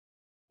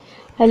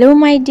Hello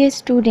my dear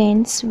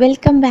students,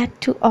 welcome back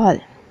to all.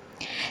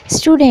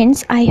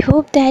 Students, I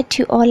hope that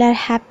you all are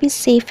happy,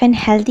 safe and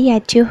healthy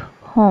at your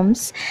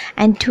homes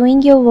and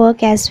doing your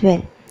work as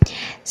well.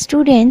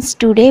 Students,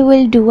 today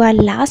we'll do our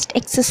last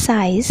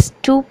exercise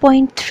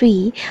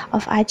 2.3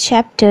 of our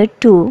chapter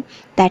 2,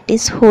 that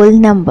is whole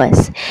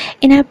numbers.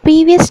 In our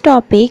previous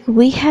topic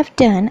we have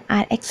done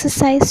our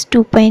exercise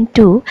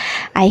 2.2.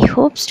 I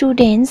hope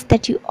students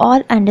that you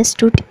all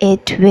understood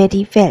it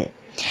very well.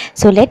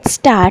 So let's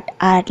start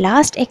our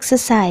last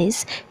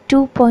exercise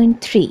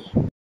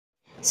 2.3.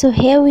 So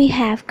here we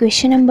have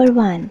question number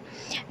 1.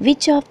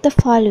 Which of the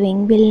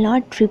following will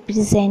not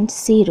represent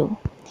 0?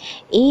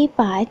 A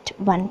part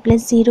 1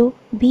 plus 0,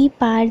 B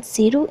part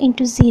 0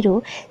 into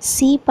 0,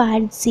 C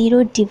part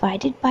 0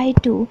 divided by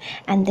 2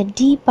 and the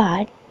D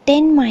part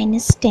 10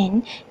 minus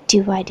 10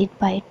 divided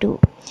by 2.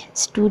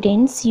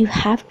 Students, you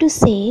have to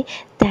say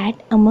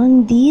that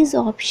among these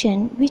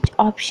options, which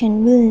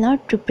option will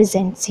not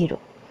represent 0.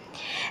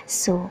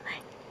 So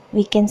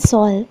we can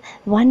solve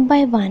one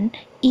by one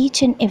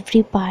each and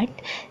every part.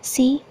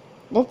 See,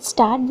 let's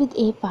start with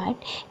A part.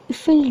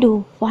 If we'll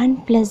do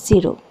 1 plus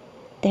 0,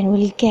 then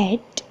we'll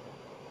get,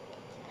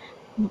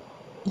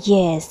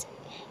 yes,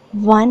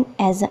 1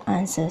 as the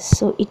answer.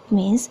 So it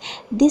means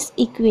this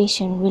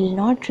equation will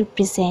not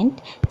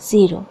represent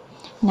 0.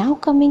 Now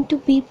coming to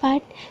B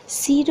part,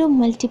 0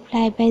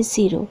 multiplied by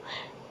 0.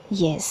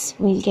 Yes,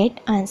 we'll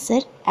get answer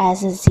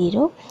as a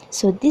 0.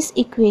 So this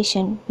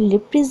equation will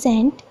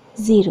represent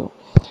 0.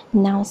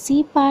 Now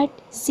C part,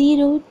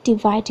 0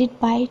 divided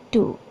by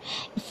 2.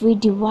 If we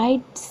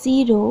divide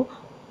 0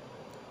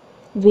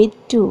 with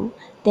 2,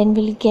 then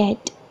we'll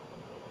get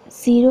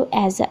 0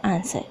 as the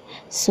answer.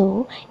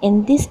 So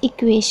in this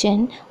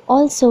equation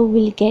also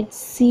we'll get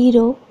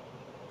 0.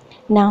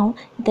 Now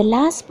the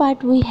last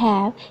part we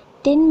have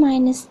 10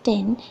 minus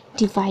 10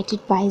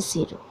 divided by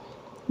 0.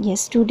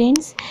 Yes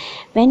students,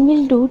 when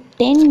we'll do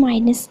 10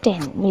 minus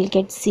 10, we'll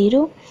get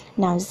 0.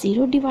 Now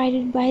 0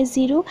 divided by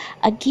 0,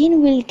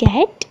 again we'll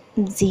get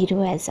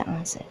 0 as the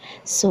answer.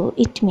 So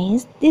it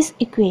means this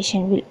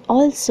equation will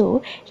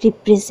also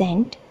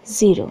represent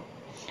 0.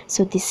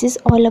 So this is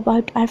all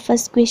about our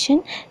first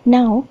question.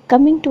 Now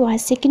coming to our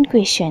second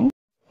question.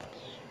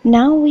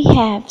 Now we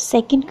have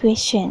second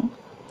question.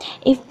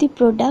 If the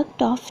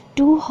product of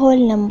two whole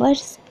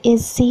numbers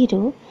is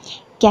 0,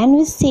 can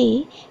we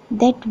say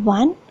that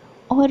one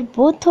or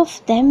both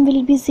of them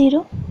will be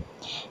 0?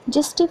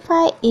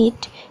 Justify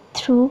it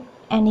through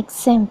an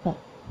example.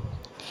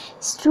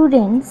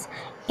 Students,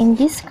 in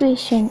this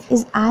question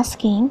is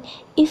asking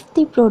if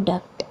the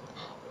product,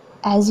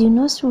 as you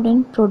know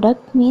student,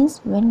 product means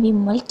when we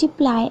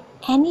multiply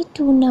any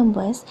two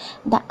numbers,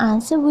 the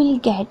answer will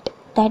get,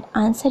 that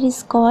answer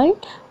is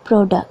called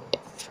product.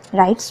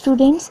 Right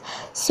students?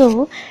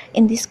 So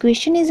in this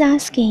question is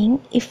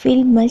asking if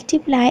we'll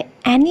multiply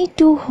any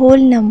two whole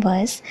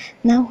numbers.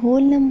 Now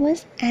whole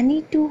numbers,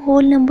 any two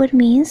whole number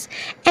means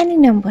any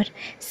number.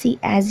 See,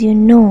 as you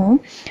know,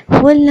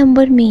 whole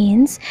number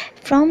means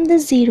from the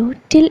 0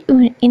 till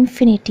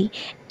infinity.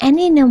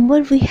 Any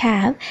number we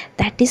have,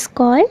 that is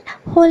called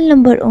whole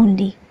number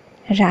only.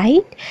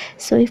 Right?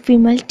 So if we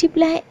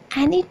multiply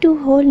any two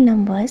whole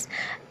numbers,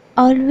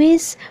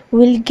 always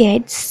will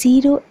get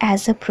 0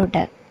 as a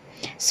product.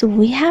 So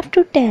we have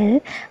to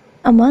tell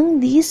among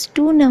these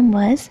two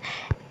numbers,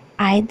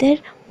 either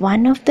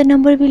one of the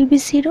number will be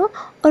 0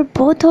 or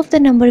both of the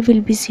number will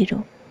be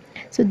 0.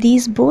 So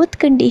these both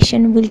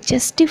conditions will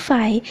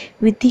justify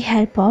with the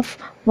help of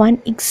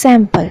one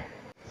example.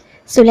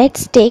 So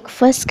let's take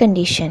first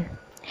condition.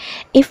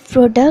 If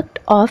product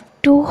of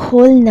two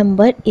whole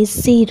number is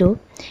 0,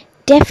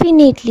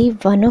 definitely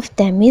one of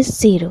them is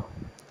 0.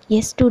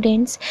 Yes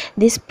students,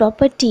 this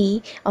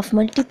property of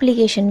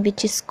multiplication,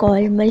 which is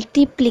called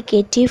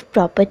multiplicative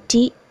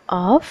property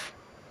of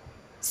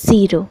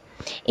 0.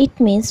 It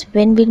means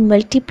when we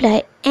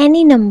multiply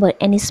any number,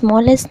 any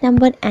smallest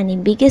number, any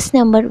biggest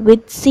number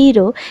with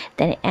 0,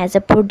 then as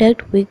a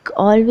product we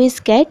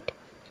always get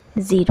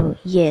 0.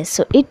 Yes,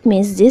 so it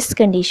means this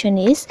condition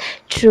is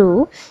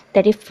true,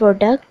 that if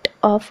product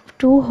of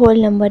two whole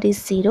number is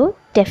 0,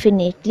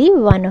 definitely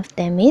one of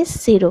them is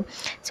 0.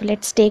 So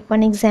let's take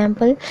one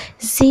example.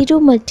 0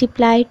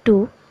 multiply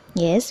 2,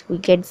 yes, we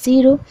get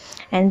 0,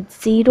 and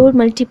 0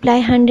 multiply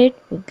 100,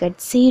 we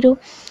get 0.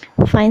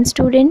 Fine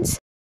students.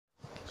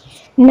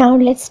 Now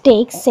let's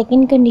take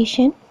second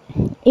condition.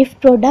 If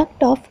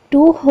product of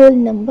two whole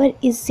number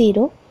is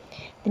 0,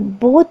 then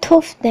both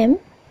of them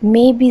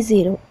may be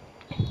 0.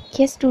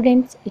 Yes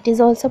students, it is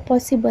also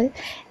possible.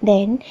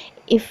 Then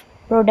if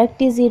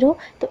product is 0,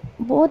 so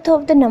both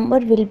of the number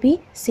will be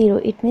 0.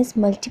 It means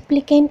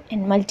multiplicand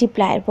and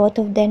multiplier, both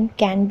of them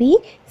can be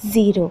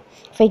 0.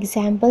 For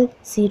example,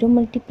 0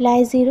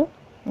 multiply 0,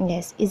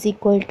 yes, is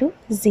equal to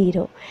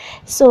 0.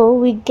 So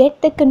we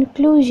get the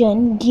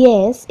conclusion,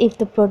 yes, if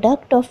the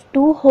product of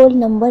two whole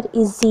number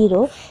is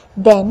 0,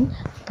 then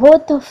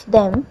both of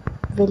them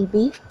will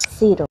be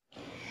 0.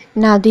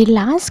 Now the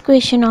last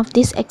question of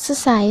this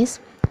exercise,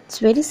 it's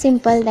very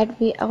simple, that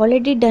we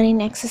already done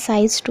in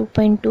exercise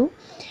 2.2.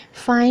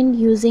 find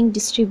using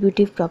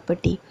distributive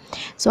property.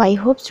 So I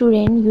hope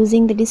student,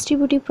 using the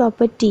distributive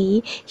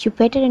property you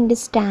better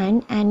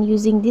understand, and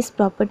using this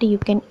property you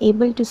can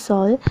able to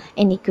solve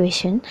an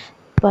equation.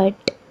 But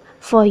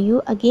for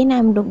you, again I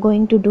am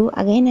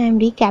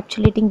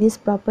recapitulating this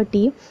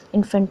property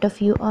in front of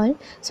you all.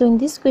 So in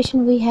this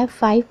question we have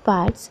 5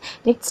 parts.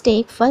 Let's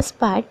take first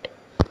part,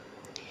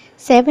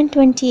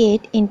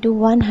 728 into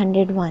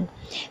 101.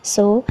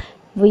 So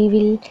we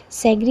will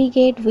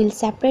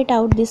separate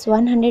out this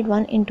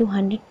 101 into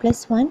 100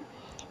 plus 1.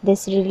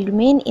 This will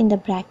remain in the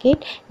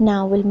bracket.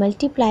 Now we'll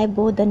multiply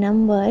both the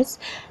numbers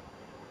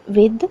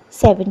with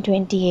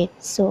 728.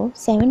 So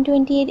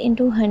 728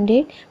 into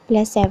 100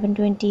 plus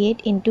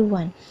 728 into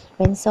 1.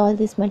 When solve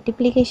this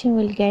multiplication,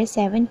 we'll get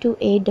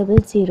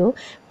 72800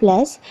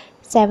 plus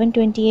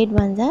 728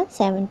 ones are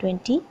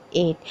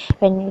 728.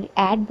 When we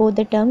add both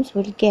the terms,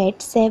 we'll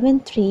get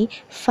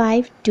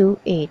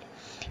 73528.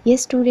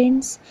 Yes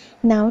students,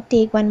 now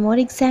take one more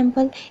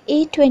example,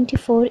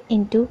 824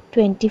 into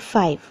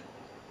 25.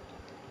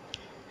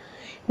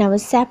 Now we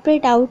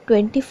separate out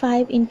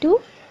 25 into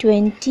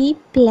 20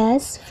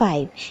 plus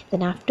 5.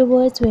 Then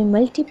afterwards we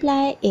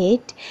multiply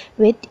it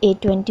with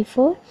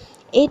 824.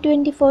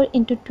 824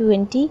 into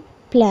 20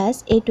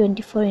 plus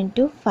 824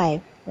 into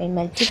 5. We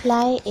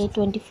multiply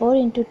 824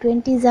 into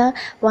 20 is a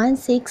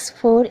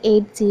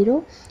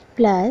 16480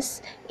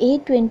 plus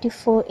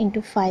 824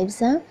 into 5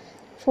 is a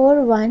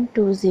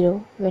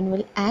 4120. When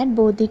we'll add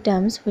both the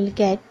terms, we'll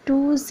get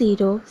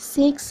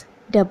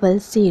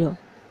 20600.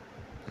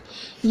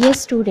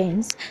 Yes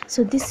students,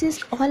 so this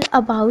is all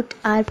about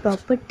our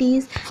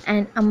properties,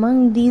 and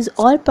among these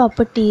all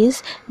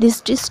properties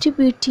this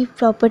distributive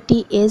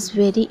property is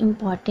very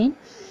important.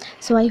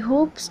 So I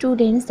hope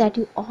students that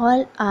you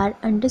all are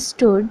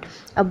understood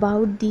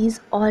about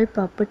these all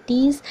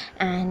properties,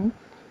 and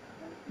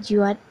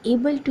you are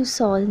able to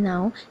solve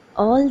now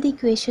all the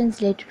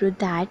questions related to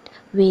that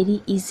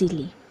very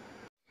easily.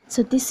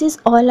 So this is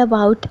all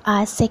about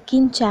our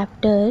second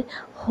chapter,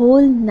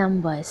 whole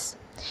numbers.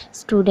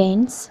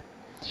 Students,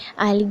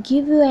 I'll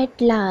give you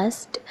at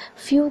last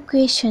few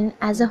questions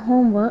as a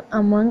homework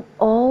among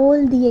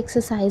all the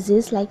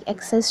exercises like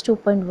exercise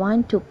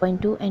 2.1,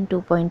 2.2 and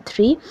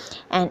 2.3,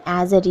 and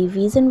as a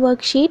revision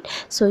worksheet.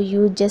 So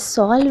you just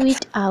solve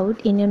it out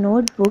in your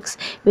notebooks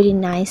very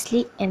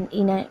nicely and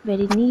in a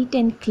very neat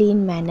and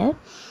clean manner.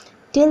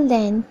 Till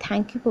then,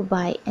 thank you, bye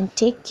bye, and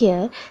take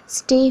care.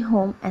 Stay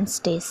home and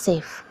stay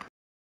safe.